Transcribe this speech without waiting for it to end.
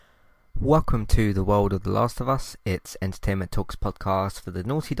Welcome to the world of The Last of Us. It's Entertainment Talks podcast for the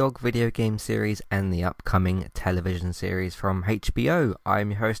Naughty Dog video game series and the upcoming television series from HBO.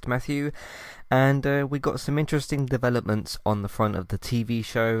 I'm your host Matthew, and we got some interesting developments on the front of the TV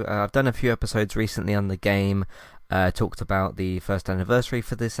show. I've done a few episodes recently on the game, talked about the first anniversary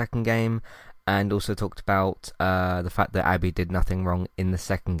for the second game, and also talked about the fact that Abby did nothing wrong in the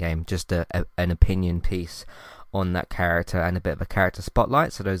second game, just an opinion piece on that character and a bit of a character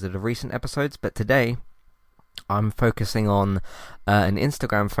spotlight. So those are the recent episodes, but today I'm focusing on an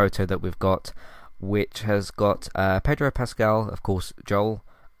Instagram photo that we've got, which has got Pedro Pascal, of course Joel,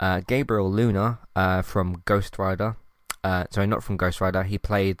 Gabriel Luna from Ghost Rider, sorry, not from Ghost Rider, he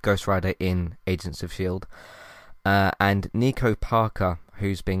played Ghost Rider in Agents of S.H.I.E.L.D., and Nico Parker,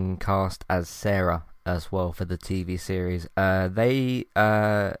 who's been cast as Sarah as well for the TV series. I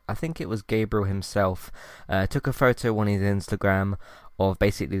think it was Gabriel himself, took a photo on his Instagram of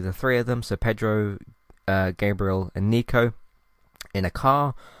basically the three of them, so Pedro, Gabriel and Nico in a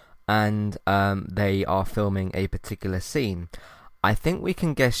car, and they are filming a particular scene. I think we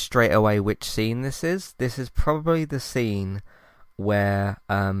can guess straight away which scene this is. This is probably the scene where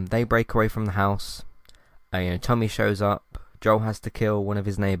they break away from the house. Tommy shows up. Joel has to kill one of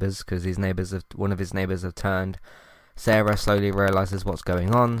his neighbours because one of his neighbours have turned. Sarah slowly realises what's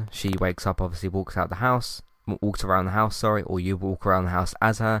going on. She wakes up, obviously walks around the house, or you walk around the house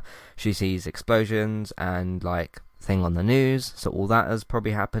as her. She sees explosions and thing on the news, so all that has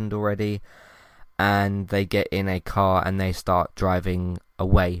probably happened already. And they get in a car and they start driving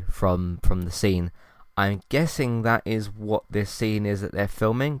away from the scene. I'm guessing that is what this scene is that they're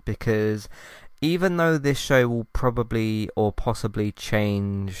filming, because even though this show will probably or possibly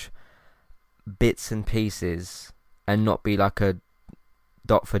change bits and pieces and not be like a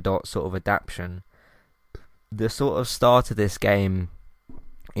dot for dot sort of adaptation, the sort of start of this game,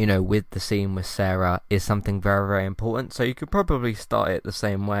 with the scene with Sarah, is something very, very important. So you could probably start it the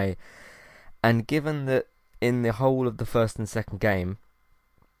same way. And given that in the whole of the first and second game,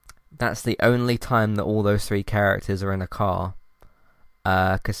 that's the only time that all those three characters are in a car,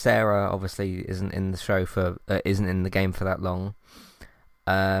 because Sarah obviously isn't in the game for that long.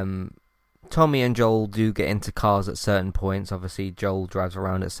 Tommy and Joel do get into cars at certain points. Obviously Joel drives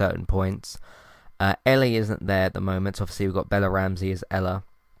around at certain points. Ellie isn't there at the moment. Obviously we've got Bella Ramsey as Ella.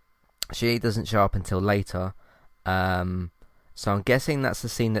 She doesn't show up until later. So I'm guessing that's the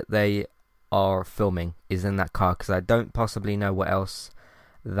scene that they are filming, is in that car, because I don't possibly know what else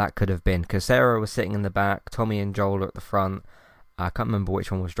that could have been, because Sarah was sitting in the back, Tommy and Joel are at the front. I can't remember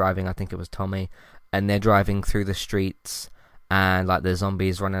which one was driving. I think it was Tommy. And they're driving through the streets, and the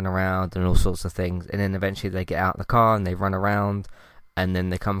zombies running around and all sorts of things. And then eventually they get out of the car and they run around, and then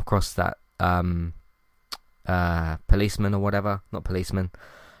they come across that policeman or whatever. Not policeman.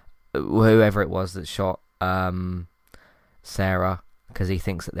 Whoever it was that shot Sarah, because he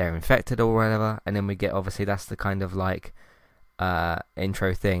thinks that they're infected or whatever. And then we get, obviously that's the kind of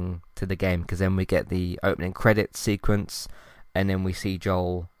intro thing to the game, because then we get the opening credits sequence. And then we see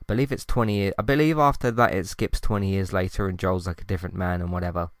Joel, I believe it's 20 years, I believe after that it skips 20 years later and Joel's a different man and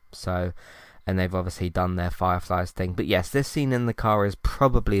whatever. So, and they've obviously done their Fireflies thing. But yes, this scene in the car is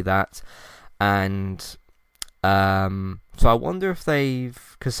probably that. And, so I wonder if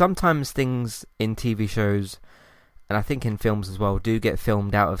because sometimes things in TV shows, and I think in films as well, do get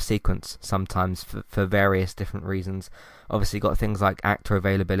filmed out of sequence sometimes for various different reasons. Obviously got things like actor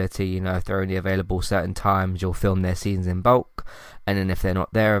availability, if they're only available certain times, you'll film their scenes in bulk, and then if they're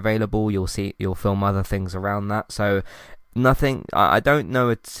not there available, you'll film other things around that. So I don't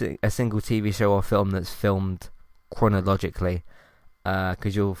know a single TV show or film that's filmed chronologically,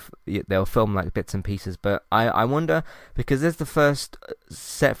 because they'll film bits and pieces. But I wonder, because there's the first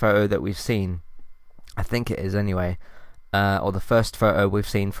set photo that we've seen, I think it is anyway, or the first photo we've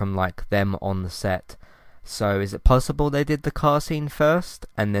seen from them on the set. So is it possible they did the car scene first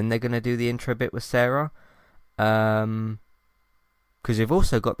and then they're going to do the intro bit with Sarah? Because you've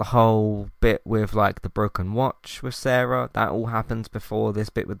also got the whole bit with the broken watch with Sarah. That all happens before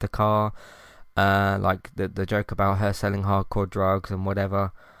this bit with the car. The joke about her selling hardcore drugs and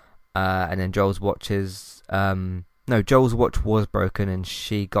whatever. And then Joel's watch Joel's watch was broken and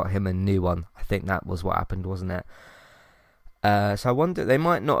she got him a new one. I think that was what happened, wasn't it? So I wonder, they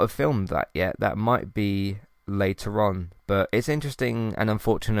might not have filmed that yet. That might be later on. But it's interesting and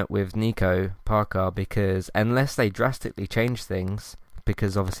unfortunate with Nico Parker, because unless they drastically change things,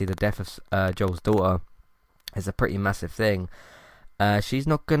 because obviously the death of Joel's daughter is a pretty massive thing, she's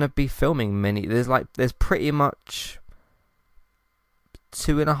not going to be filming many. There's pretty much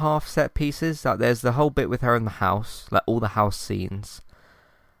 2.5 set pieces. There's the whole bit with her in the house, all the house scenes.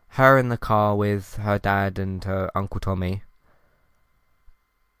 her in the car with her dad and her Uncle Tommy,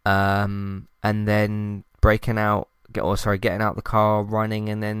 and then getting out the car, running,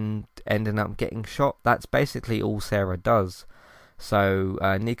 and then ending up getting shot. That's basically all Sarah does. So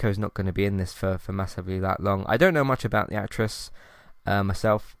Nico's not going to be in this for massively that long. I don't know much about the actress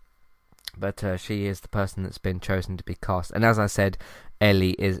myself, but she is the person that's been chosen to be cast. And as I said,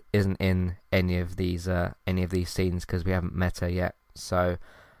 Ellie isn't in any of these scenes because we haven't met her yet. So,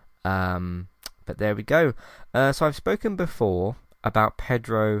 but there we go. So I've spoken before about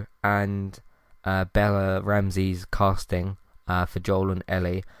Pedro and Bella Ramsey's casting for Joel and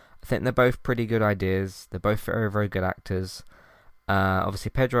Ellie. I think they're both pretty good ideas. They're both very, very good actors.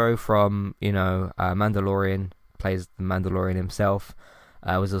 Obviously, Pedro from Mandalorian plays the Mandalorian himself.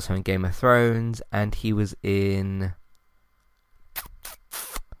 Was also in Game of Thrones, and he was in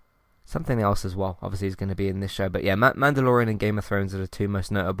something else as well. Obviously, he's going to be in this show. But yeah, Mandalorian and Game of Thrones are the two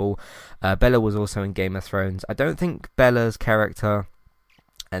most notable. Bella was also in Game of Thrones. I don't think Bella's character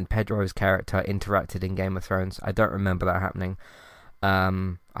and Pedro's character interacted in Game of Thrones. I don't remember that happening.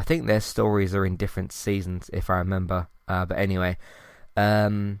 I think their stories are in different seasons, if I remember. But anyway,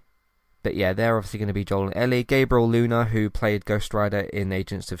 but yeah, they're obviously going to be Joel and Ellie. Gabriel Luna, who played Ghost Rider in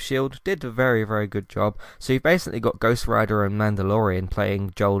Agents of S.H.I.E.L.D., did a very, very good job. So you've basically got Ghost Rider and Mandalorian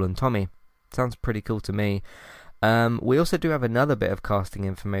playing Joel and Tommy. Sounds pretty cool to me. We also do have another bit of casting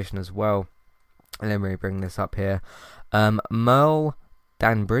information as well. Let me bring this up here. Merle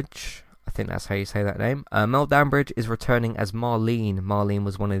Danbridge, I think that's how you say that name. Merle Danbridge is returning as Marlene. Marlene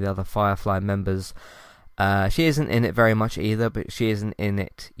was one of the other Firefly members. She isn't in it very much either, but she isn't in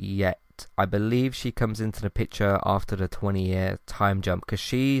it yet. I believe she comes into the picture after the 20-year time jump, because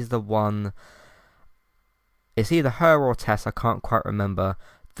she's the one, it's either her or Tess, I can't quite remember,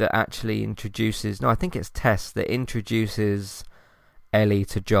 that actually introduces, no, I think it's Tess that introduces Ellie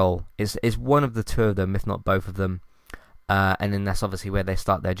to Joel. It's one of the two of them, if not both of them. And then that's obviously where they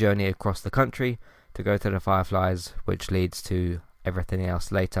start their journey across the country to go to the Fireflies, which leads to everything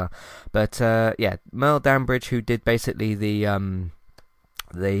else later. But yeah, Merle Danbridge, who did basically the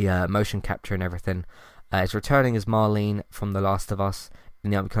motion capture and everything, is returning as Marlene from The Last of Us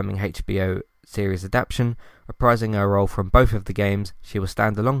in the upcoming HBO series adaptation, reprising her role from both of the games. She will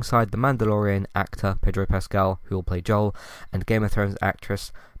stand alongside the Mandalorian actor Pedro Pascal, who will play Joel, and Game of Thrones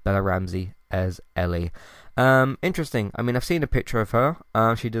actress Bella Ramsey as Ellie. Interesting. I mean, I've seen a picture of her.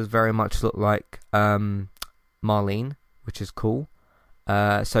 She does very much look like Marlene, which is cool.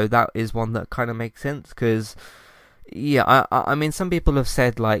 So that is one that kind of makes sense, because yeah, I mean, some people have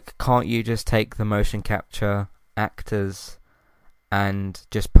said, like, can't you just take the motion capture actors and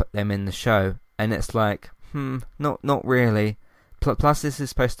just put them in the show? And it's like, not really. Plus this is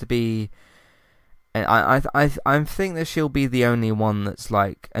supposed to be, and I think that she'll be the only one that's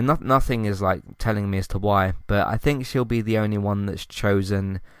like, and nothing is like telling me as to why, but I think she'll be the only one that's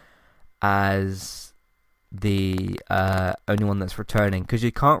chosen as the only one that's returning, because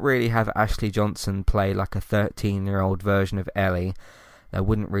you can't really have Ashley Johnson play like a 13-year-old version of Ellie. That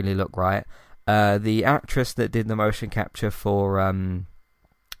wouldn't really look right. The actress that did the motion capture for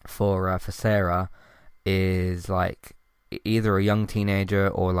Sarah is like either a young teenager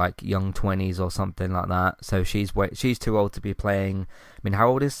or like young 20s or something like that. So she's too old to be playing. I mean, how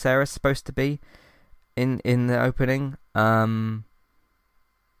old is Sarah supposed to be in the opening?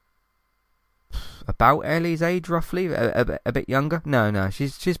 About Ellie's age, roughly, a bit younger. No,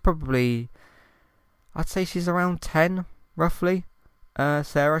 she's probably, I'd say she's around 10, roughly.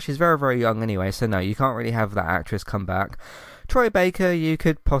 Sarah, she's very, very young anyway, so no, you can't really have that actress come back. Troy Baker, you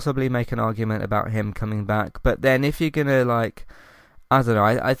could possibly make an argument about him coming back, but then if you're gonna, like, I don't know,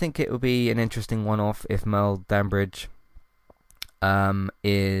 I think it would be an interesting one-off if Merle Danbridge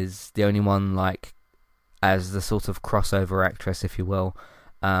is the only one, like, as the sort of crossover actress, if you will,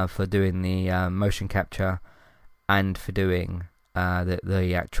 for doing the motion capture and for doing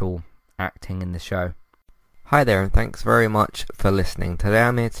the actual acting in the show. Hi there, and thanks very much for listening. Today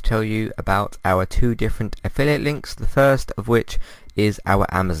I'm here to tell you about our two different affiliate links, the first of which is our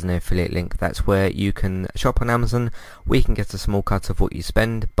Amazon affiliate link. That's where you can shop on Amazon. We can get a small cut of what you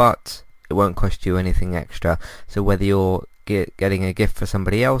spend, but it won't cost you anything extra. So whether you're getting a gift for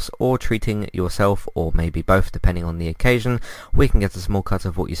somebody else or treating yourself, or maybe both depending on the occasion, we can get a small cut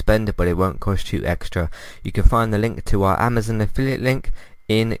of what you spend, but it won't cost you extra. You can find the link to our Amazon affiliate link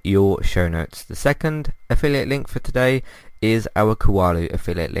in your show notes. The second affiliate link for today is our Kualu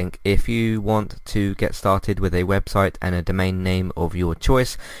affiliate link. If you want to get started with a website and a domain name of your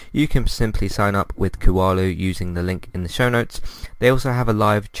choice, you can simply sign up with Kualu using the link in the show notes. They also have a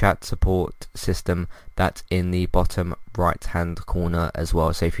live chat support system that's in the bottom right hand corner as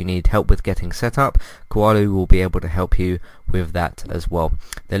well. So if you need help with getting set up, Kualu will be able to help you with that as well.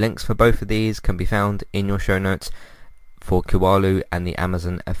 The links for both of these can be found in your show notes for Kualu and the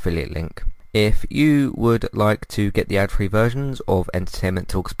Amazon affiliate link. If you would like to get the ad-free versions of Entertainment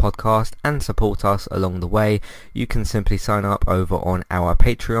Talks podcast and support us along the way, you can simply sign up over on our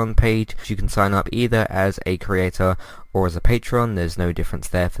Patreon page. You can sign up either as a creator or as a patron. There's no difference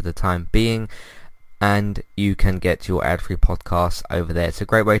there for the time being, and you can get your ad-free podcasts over there. It's a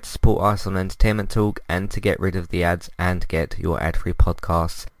great way to support us on Entertainment Talk and to get rid of the ads and get your ad-free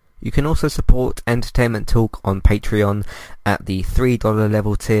podcasts. You can also support Entertainment Talk on Patreon at the $3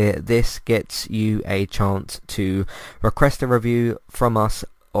 level tier. This gets you a chance to request a review from us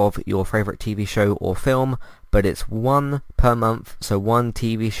of your favourite TV show or film, but it's one per month, so one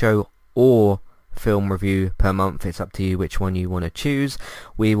TV show or film review per month. It's up to you which one you want to choose.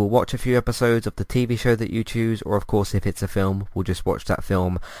 We will watch a few episodes of the TV show that you choose, or of course if it's a film, we'll just watch that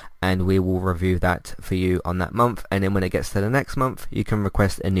film and we will review that for you on that month. And then when it gets to the next month, you can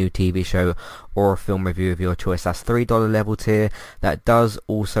request a new TV show or a film review of your choice. That's $3 level tier. That does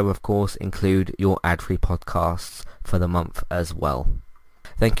also of course include your ad-free podcasts for the month as well.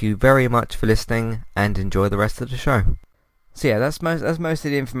 Thank you very much for listening and enjoy the rest of the show. So yeah, that's most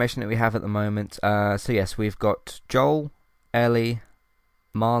of the information that we have at the moment. So yes, we've got Joel, Ellie,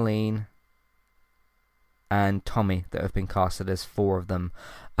 Marlene, and Tommy that have been casted as 4 of them.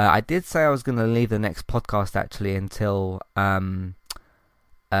 I did say I was going to leave the next podcast actually until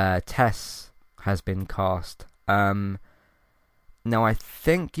Tess has been cast. Now I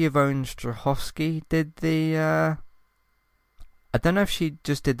think Yvonne Strahovski did the... I don't know if she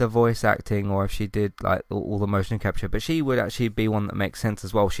just did the voice acting or if she did like all the motion capture, but she would actually be one that makes sense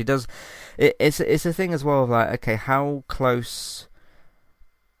as well. She does. It's a thing as well of like, okay, how close?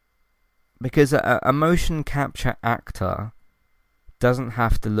 Because a motion capture actor doesn't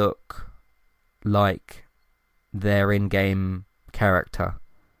have to look like their in-game character.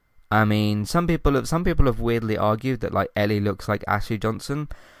 I mean, some people have weirdly argued that like Ellie looks like Ashley Johnson.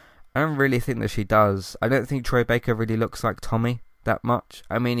 I don't really think that she does. I don't think Troy Baker really looks like Tommy that much.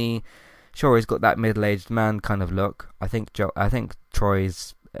 I mean, he's got that middle-aged man kind of look. I think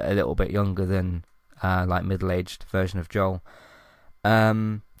Troy's a little bit younger than like middle-aged version of Joel.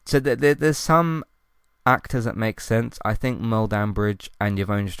 So there's some actors that make sense. I think Merle Danbridge and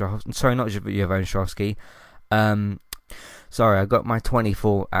Yvonne Strahovski. Sorry, not Yvonne Strahovski. Sorry, I got my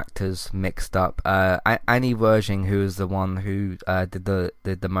 24 actors mixed up. Annie Wershing, who is the one who did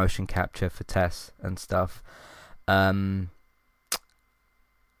the motion capture for Tess and stuff. Yeah,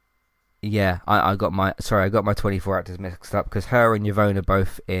 I got my 24 actors mixed up because her and Yvonne are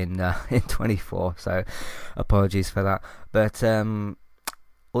both in 24. So apologies for that. But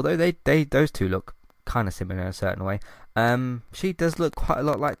although they those two look kind of similar in a certain way. She does look quite a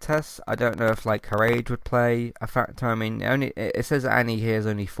lot like Tess. I don't know if like her age would play a factor. I mean, it says Annie here is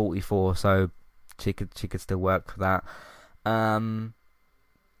only 44, so she could still work for that.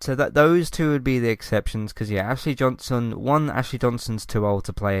 So that those two would be the exceptions, because yeah, Ashley Johnson's too old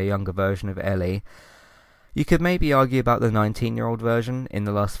to play a younger version of Ellie. You could maybe argue about the 19-year-old version in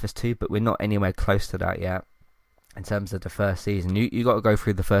The Last of Us 2, but we're not anywhere close to that yet in terms of the first season. You got to go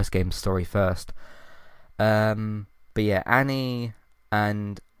through the first game's story first. But yeah, Annie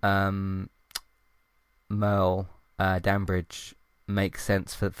and Merle Danbridge make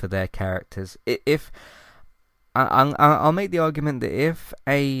sense for their characters. If I'll make the argument that if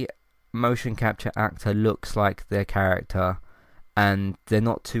a motion capture actor looks like their character and they're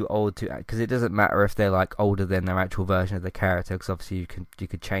not too old to, because it doesn't matter if they're like older than their actual version of the character, because obviously you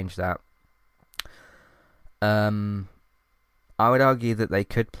could change that. I would argue that they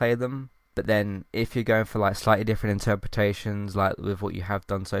could play them. But then, if you're going for like slightly different interpretations, like with what you have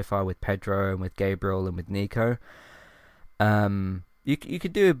done so far with Pedro and with Gabriel and with Nico, you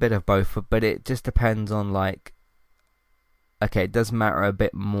could do a bit of both. But it just depends on like, okay, it does matter a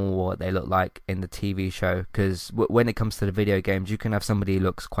bit more what they look like in the TV show, because when it comes to the video games, you can have somebody who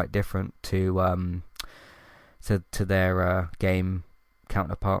looks quite different to their game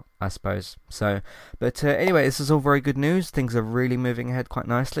counterpart, I suppose. So, but anyway, this is all very good news. Things are really moving ahead quite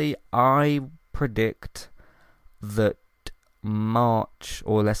nicely. I predict that March,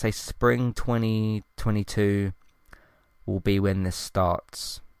 or let's say spring 2022, will be when this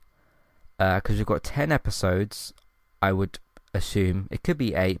starts. Because we've got 10 episodes, I would assume. It could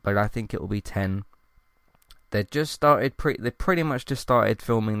be 8, but I think it will be 10. They just started. They pretty much just started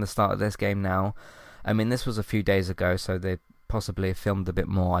filming the start of this game now. I mean, this was a few days ago, so they possibly have filmed a bit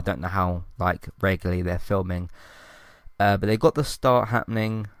more. I don't know how like regularly they're filming, but they got the start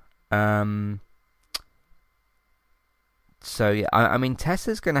happening. So yeah, I mean,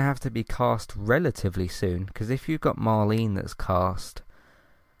 Tessa's going to have to be cast relatively soon, because if you've got Marlene that's cast,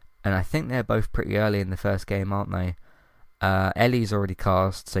 and I think they're both pretty early in the first game, aren't they? Ellie's already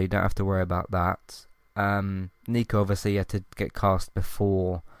cast, so you don't have to worry about that. Nico obviously had to get cast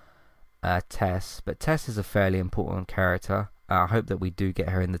before Tess, but Tess is a fairly important character. I hope that we do get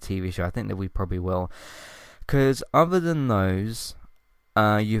her in the TV show. I think that we probably will, because other than those,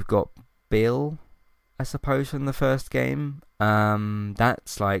 you've got Bill, I suppose, from the first game.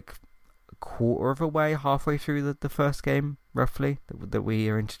 That's like a quarter of a way, halfway through the first game, roughly, that we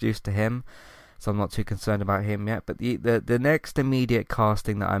are introduced to him. So I'm not too concerned about him yet. But the next immediate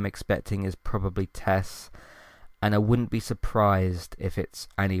casting that I'm expecting is probably Tess, and I wouldn't be surprised if it's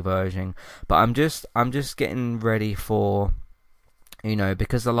Annie Wersching. But I'm just getting ready for,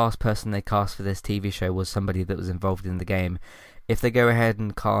 because the last person they cast for this TV show was somebody that was involved in the game. If they go ahead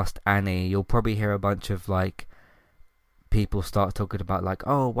and cast Annie, you'll probably hear a bunch of like people start talking about like,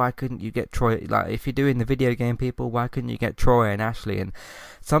 oh, why couldn't you get Troy? Like, if you're doing the video game people, why couldn't you get Troy and Ashley? And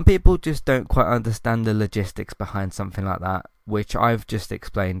some people just don't quite understand the logistics behind something like that, which I've just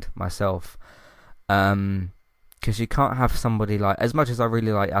explained myself. Because you can't have somebody like, as much as I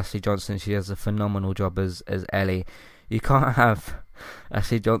really like Ashley Johnson, she does a phenomenal job as Ellie. You can't have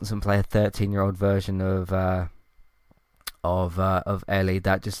Ashley Johnson play a 13-year-old version of Ellie.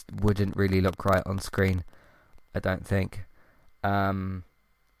 That just wouldn't really look right on screen, I don't think. Yeah,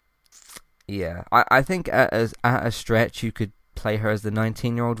 I think at a stretch you could play her as the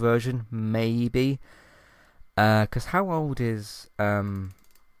 19-year-old version, maybe. Because how old is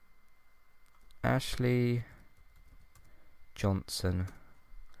Ashley Johnson?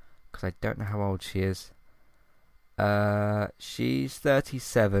 Because I don't know how old she is. She's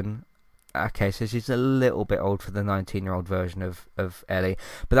 37. Okay, so she's a little bit old for the 19-year-old version of Ellie,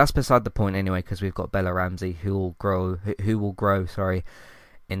 but that's beside the point anyway, because we've got Bella Ramsey who will grow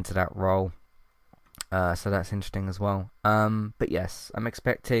into that role. So that's interesting as well. But yes, I'm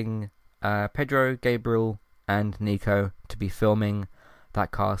expecting Pedro, Gabriel, and Nico to be filming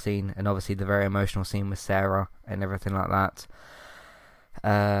that car scene, and obviously the very emotional scene with Sarah and everything like that.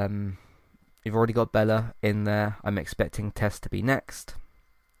 You've already got Bella in there. I'm expecting Tess to be next.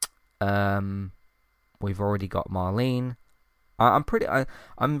 We've already got Marlene. I'm trying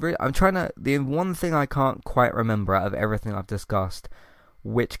to. The one thing I can't quite remember out of everything I've discussed,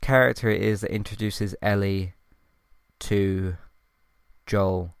 which character it is that introduces Ellie to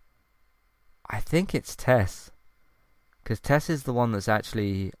Joel. I think it's Tess, because Tess is the one that's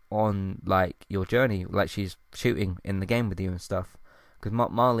actually on like your journey, like she's shooting in the game with you and stuff. Because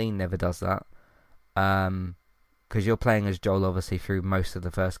Marlene never does that. Because you're playing as Joel obviously through most of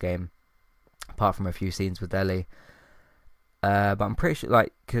the first game, apart from a few scenes with Ellie. But I'm pretty sure,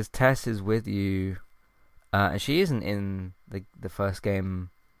 like, because Tess is with you, and she isn't in the first game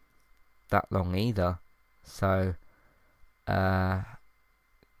that long either. So,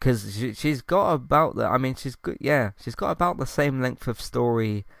 because she's got about the, I mean, she's good. Yeah, she's got about the same length of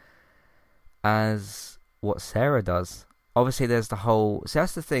story as what Sarah does. Obviously, there's the whole. So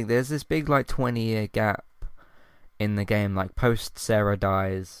that's the thing. There's this big like 20-year gap in the game, like post Sarah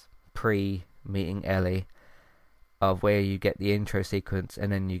dies, pre meeting Ellie, of where you get the intro sequence, and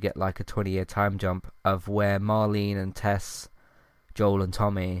then you get like a 20-year time jump of where Marlene and Tess, Joel and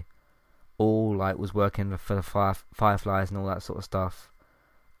Tommy, all like was working for the Fireflies and all that sort of stuff,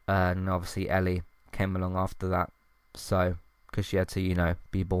 and obviously Ellie came along after that, so because she had to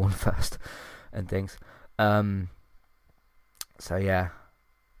be born first and things. So yeah.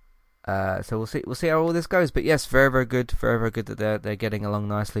 So we'll see how all this goes. But yes, very very good that they're getting along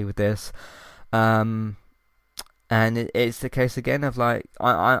nicely with this. And it's the case again of like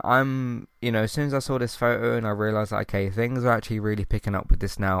I'm as soon as I saw this photo and I realised okay, things are actually really picking up with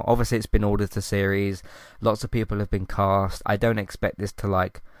this now. Obviously it's been ordered to series, lots of people have been cast. I don't expect this to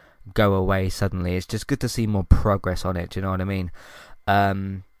like go away suddenly. It's just good to see more progress on it. Do you know what I mean?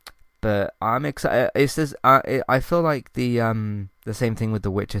 But I'm excited. It's just, I feel like the same thing with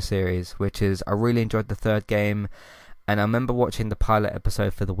the Witcher series, which is I really enjoyed the third game, and I remember watching the pilot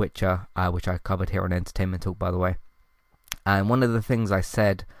episode for The Witcher, which I covered here on Entertainment Talk, by the way. And one of the things I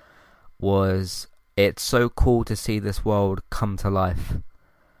said was it's so cool to see this world come to life.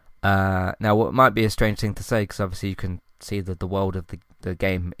 Now, what might be a strange thing to say, because obviously you can see the world of the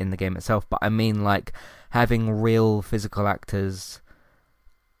game in the game itself, but I mean like having real physical actors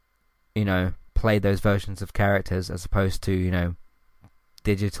play those versions of characters as opposed to, you know,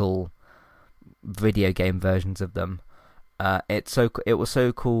 digital video game versions of them. It was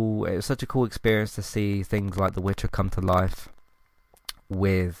so cool. It was such a cool experience to see things like The Witcher come to life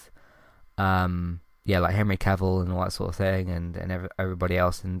with, like Henry Cavill and all that sort of thing, and everybody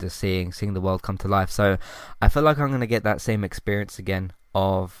else, and just seeing the world come to life. So I feel like I'm gonna get that same experience again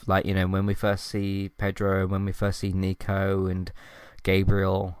of, like, you know, when we first see Pedro, when we first see Nico and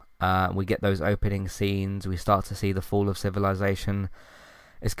Gabriel. We get those opening scenes. We start to see the fall of civilization.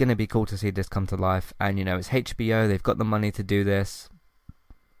 It's going to be cool to see this come to life. And, you know, it's HBO. They've got the money to do this.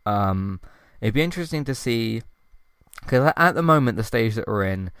 It'd be interesting to see, because at the moment, the stage that we're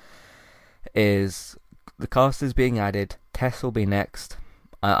in is the cast is being added. Tess will be next,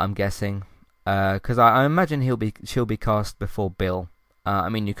 I'm guessing. Because I imagine she'll be cast before Bill. I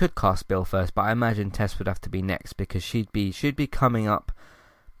mean, you could cast Bill first, but I imagine Tess would have to be next, because she'd be coming up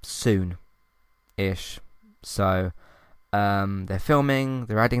soon-ish. So they're filming,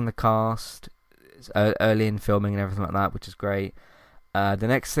 they're adding the cast. It's early in filming and everything like that, which is great. The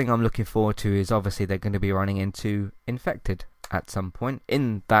next thing I'm looking forward to is, obviously, they're going to be running into Infected at some point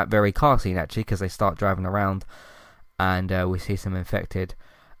in that very car scene, actually, because they start driving around and we see some Infected.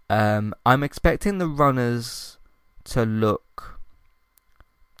 I'm expecting the runners to look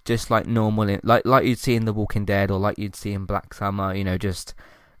just like normal, like you'd see in The Walking Dead, or like you'd see in Black Summer, you know, just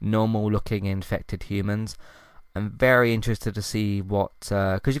normal looking infected humans. I'm very interested to see what,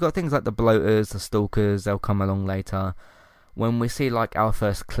 because you've got things like the bloaters, the stalkers, they'll come along later. When we see like our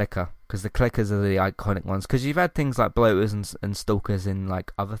first clicker, because the clickers are the iconic ones, because you've had things like bloaters and stalkers in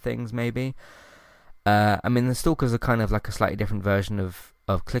like other things maybe. I mean, the stalkers are kind of like a slightly different version of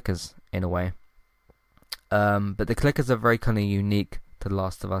clickers in a way. But the clickers are very kind of unique to The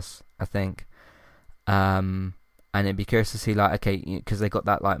Last of Us, I think. And it'd be curious to see, like, okay, because they got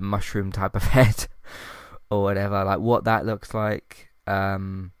that like mushroom type of head or whatever, like what that looks like.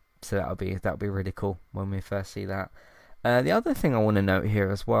 So that'll be really cool when we first see that. The other thing I want to note here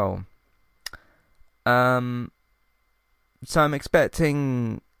as well. So I'm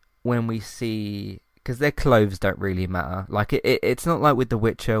expecting when we see, because their clothes don't really matter. Like it's not like with The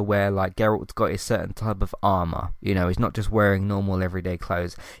Witcher where like Geralt's got his certain type of armor. You know, he's not just wearing normal everyday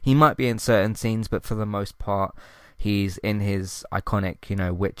clothes. He might be in certain scenes, but for the most part, he's in his iconic, you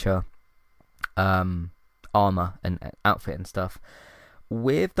know, Witcher armor and outfit and stuff.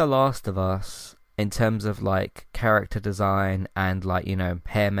 With The Last of Us, in terms of like character design and like, you know,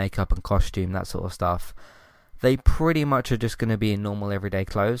 hair, makeup and costume, that sort of stuff, they pretty much are just going to be in normal everyday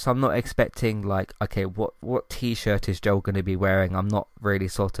clothes. So I'm not expecting like, okay, what t-shirt is Joel going to be wearing? I'm not really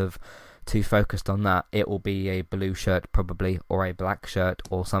sort of too focused on that. It will be a blue shirt probably, or a black shirt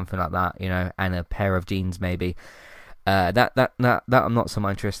or something like that, you know, and a pair of jeans maybe. That I'm not so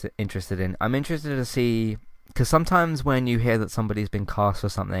much interested in. I'm interested to see, because sometimes when you hear that somebody's been cast for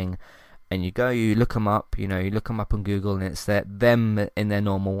something, and you look them up, you know, you look them up on Google, and it's them in their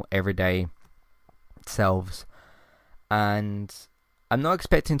normal everyday selves. And I'm not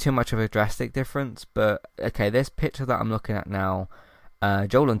expecting too much of a drastic difference, but okay, this picture that I'm looking at now,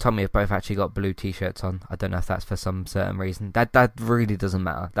 Joel and Tommy have both actually got blue t-shirts on. I don't know if that's for some certain reason. That really doesn't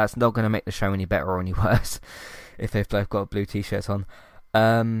matter. That's not going to make the show any better or any worse if they've both got blue t-shirts on.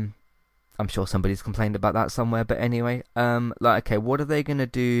 I'm sure somebody's complained about that somewhere, but anyway, like, okay, what are they going to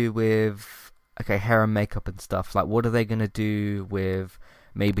do with, okay, hair and makeup and stuff? Like, what are they going to do with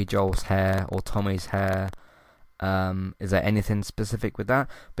maybe Joel's hair or Tommy's hair? Is there anything specific with that?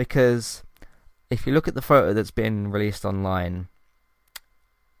 Because if you look at the photo that's been released online,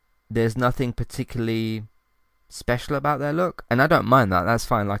 there's nothing particularly special about their look, and I don't mind that. That's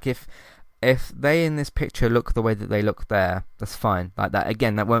fine. Like, if they in this picture look the way that they look there, that's fine. Like that,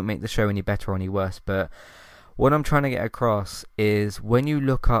 again, that won't make the show any better or any worse. But what I'm trying to get across is when you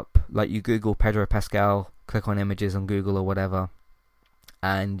look up, like you Google Pedro Pascal, click on images on Google or whatever,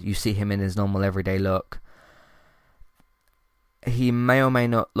 and you see him in his normal everyday look, he may or may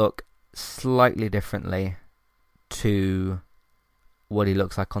not look slightly differently to what he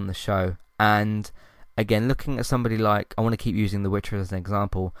looks like on the show. And again, looking at somebody like, I want to keep using The Witcher as an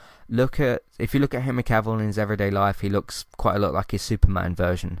example. If you look at Henry Cavill in his everyday life, he looks quite a lot like his Superman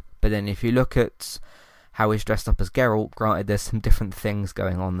version. But then if you look at how he's dressed up as Geralt, granted there's some different things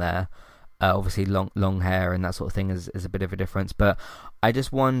going on there. Obviously long hair and that sort of thing is a bit of a difference. But I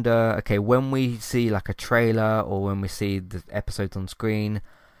just wonder, okay, when we see like a trailer or when we see the episodes on screen,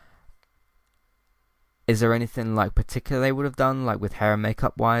 is there anything like particular they would have done, like with hair and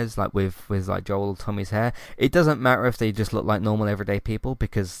makeup wise, like with like Joel or Tommy's hair? It doesn't matter if they just look like normal everyday people,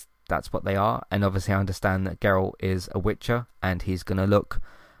 because that's what they are. And obviously I understand that Geralt is a Witcher and he's going to look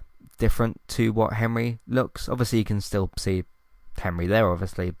different to what Henry looks. Obviously, you can still see Henry there,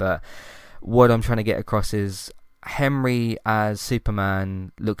 obviously, but what I'm trying to get across is Henry as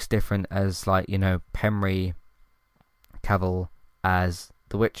Superman looks different as, like, you know, Henry Cavill as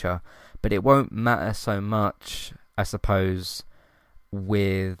The Witcher, but it won't matter so much, I suppose,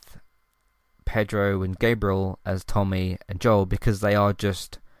 with Pedro and Gabriel as Tommy and Joel, because they are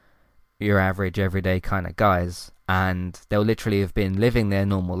just your average everyday kind of guys, and they'll literally have been living their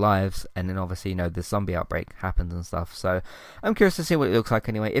normal lives, and then obviously, you know, the zombie outbreak happens and stuff. So I'm curious to see what it looks like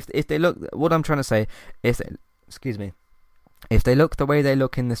anyway. If they look, what I'm trying to say, if they look the way they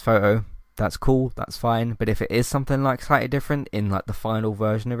look in this photo, that's cool, that's fine. But if it is something like slightly different in like the final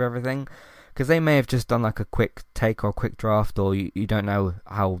version of everything, because they may have just done like a quick take or a quick draft, or you don't know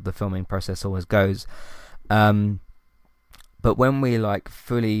how the filming process always goes. But when we like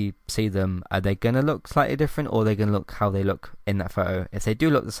fully see them, are they going to look slightly different, or are they going to look how they look in that photo? If they do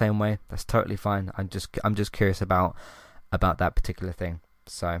look the same way, that's totally fine. I'm just curious about that particular thing.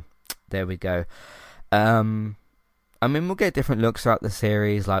 So there we go. I mean, we'll get different looks throughout the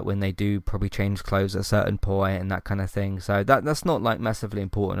series, like when they do probably change clothes at a certain point and that kind of thing. So that's not like massively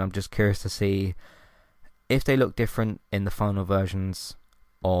important. I'm just curious to see if they look different in the final versions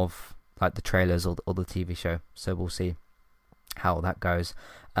of like the trailers or the TV show. So we'll see how that goes.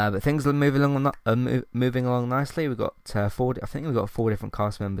 But things are moving along nicely. We've got four different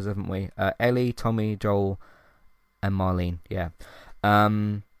cast members, haven't we? Ellie, Tommy, Joel, and Marlene. Yeah.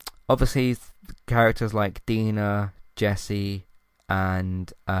 Obviously, characters like Dina, Jesse,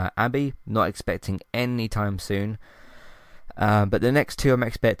 and Abby, not expecting any time soon. But the next two I'm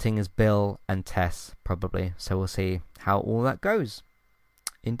expecting is Bill and Tess, probably. So we'll see how all that goes.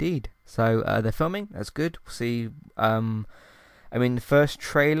 Indeed. So they're filming. That's good. We'll see. I mean, the first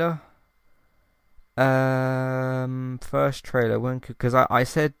trailer, when, because I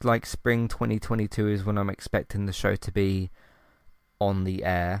said like spring 2022 is when I'm expecting the show to be on the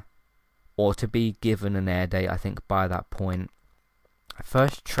air, or to be given an air date, I think, by that point.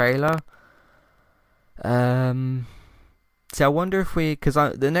 First trailer, so I wonder if because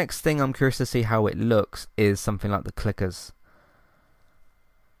the next thing I'm curious to see how it looks is something like the Clickers.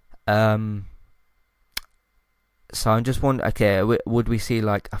 So I'm just wondering, okay, would we see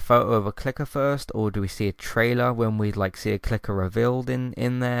like a photo of a clicker first, or do we see a trailer when we like see a clicker revealed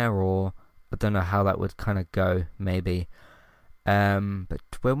in there, or I don't know how that would kind of go, maybe. But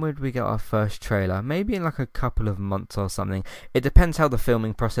when would we get our first trailer? Maybe in like a couple of months or something. It depends how the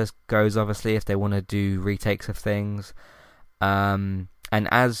filming process goes, obviously, if they want to do retakes of things. And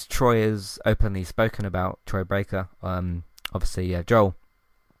as Troy has openly spoken about, Troy Baker, obviously Joel,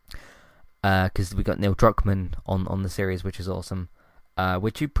 because we got Neil Druckmann on the series, which is awesome,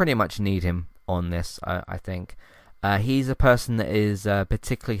 which you pretty much need him on this, I think. He's a person that is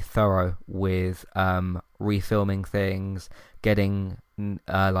particularly thorough with refilming things, getting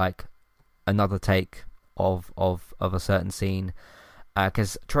like another take of a certain scene,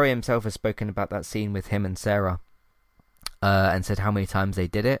 because Troy himself has spoken about that scene with him and Sarah, and said how many times they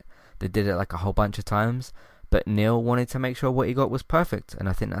did it. They did it like a whole bunch of times. But Neil wanted to make sure what he got was perfect, and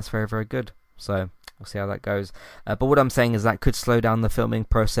I think that's very, very good. So we'll see how that goes. But what I'm saying is that could slow down the filming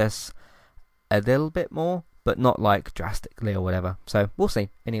process a little bit more, but not like drastically or whatever. So we'll see.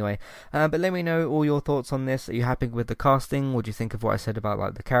 Anyway, but let me know all your thoughts on this. Are you happy with the casting? What do you think of what I said about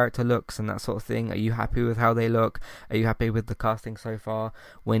like the character looks and that sort of thing? Are you happy with how they look? Are you happy with the casting so far?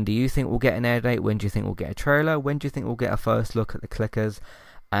 When do you think we'll get an air date? When do you think we'll get a trailer? When do you think we'll get a first look at the Clickers?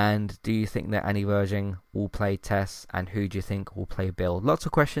 And do you think that Annie Wersching will play Tess? And who do you think will play Bill? Lots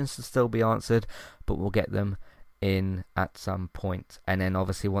of questions to still be answered, but we'll get them in at some point. And then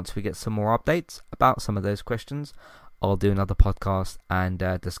obviously once we get some more updates about some of those questions, I'll do another podcast and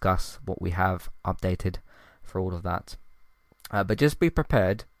discuss what we have updated for all of that. But just be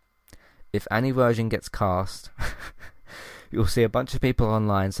prepared. If Annie Wersching gets cast, you'll see a bunch of people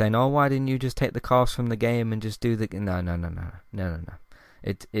online saying, "Oh, why didn't you just take the cast from the game and just do the..." No.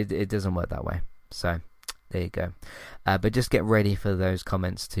 It doesn't work that way. So there you go. But just get ready for those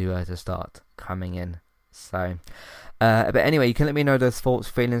comments to start coming in. So, but anyway, you can let me know those thoughts,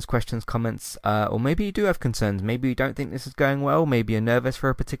 feelings, questions, comments, or maybe you do have concerns. Maybe you don't think this is going well. Maybe you're nervous for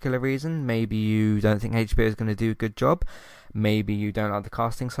a particular reason. Maybe you don't think HBO is going to do a good job. Maybe you don't like the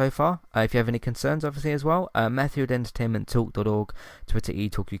casting so far. If you have any concerns, obviously, as well, Matthew at entertainmenttalk.org, Twitter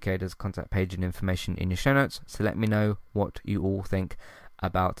eTalkUK, there's a contact page and information in your show notes. So let me know what you all think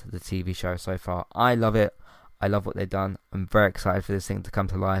about the TV show so far. I love it. I love what they've done. I'm very excited for this thing to come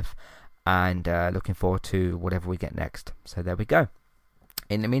to life, and looking forward to whatever we get next. So there we go.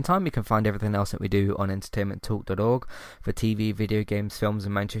 In the meantime, you can find everything else that we do on entertainmenttalk.org for TV, video games, films,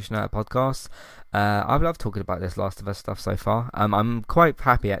 and Manchester United podcasts. I've loved talking about this Last of Us stuff so far. I'm quite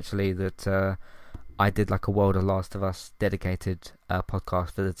happy actually that I did like a World of Last of Us dedicated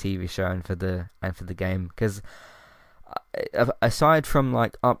podcast for the TV show and for the game, because aside from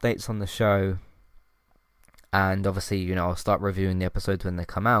like updates on the show, and obviously I'll start reviewing the episodes when they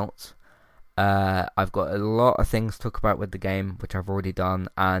come out. I've got a lot of things to talk about with the game, which I've already done,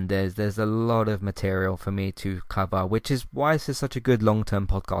 and there's a lot of material for me to cover, which is why this is such a good long-term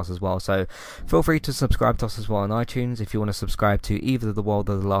podcast as well. So feel free to subscribe to us as well on iTunes if you want to subscribe to either the World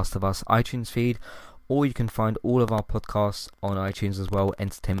or the Last of Us iTunes feed, or you can find all of our podcasts on iTunes as well.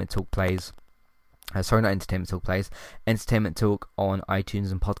 Entertainment Talk Plays. Sorry, not Entertainment Talk Plays. Entertainment Talk on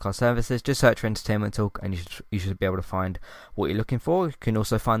iTunes and podcast services. Just search for Entertainment Talk and you should be able to find what you're looking for. You can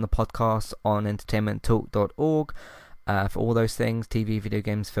also find the podcast on entertainmenttalk.org for all those things: TV, video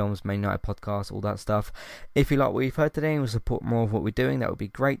games, films, Man United podcasts, all that stuff. If you like what you've heard today and will support more of what we're doing, that would be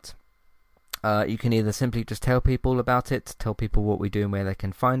great. You can either simply just tell people about it, tell people what we do and where they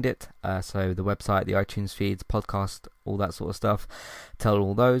can find it. So the website, the iTunes feeds, podcast, all that sort of stuff. Tell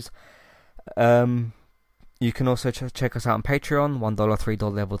all those. You can also check us out on Patreon, $1,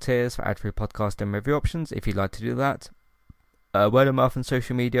 $3 level tiers for ad-free podcast and review options if you'd like to do that. Word of mouth and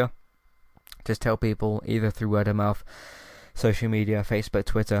social media. Just tell people either through word of mouth, social media, Facebook,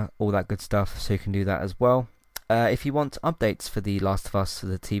 Twitter, all that good stuff, so you can do that as well. If you want updates for The Last of Us, for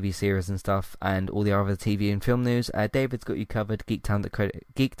the TV series and stuff, and all the other TV and film news, David's got you covered.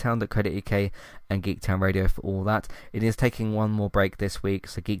 Geektown.co.uk and Geektown Radio for all that. It is taking one more break this week,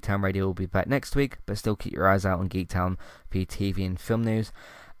 so Geektown Radio will be back next week, but still keep your eyes out on Geektown for your TV and film news.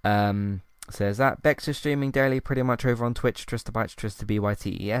 So there's that. Bex is streaming daily pretty much over on Twitch, TristaBytes,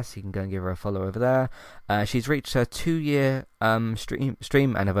 TristaBytes. You can go and give her a follow over there. She's reached her 2-year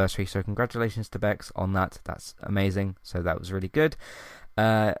stream anniversary, so congratulations to Bex on that. That's amazing. So that was really good.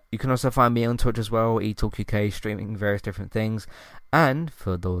 You can also find me on Twitch as well, eTalkUK, streaming various different things. And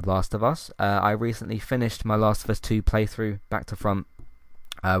for The Last of Us, I recently finished my Last of Us 2 playthrough back to front.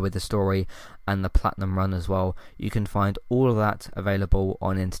 With the story and the platinum run as well. You can find all of that available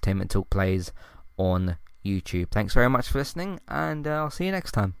on Entertainment Talk Plays on YouTube. Thanks very much for listening, and I'll see you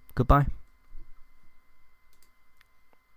next time. Goodbye.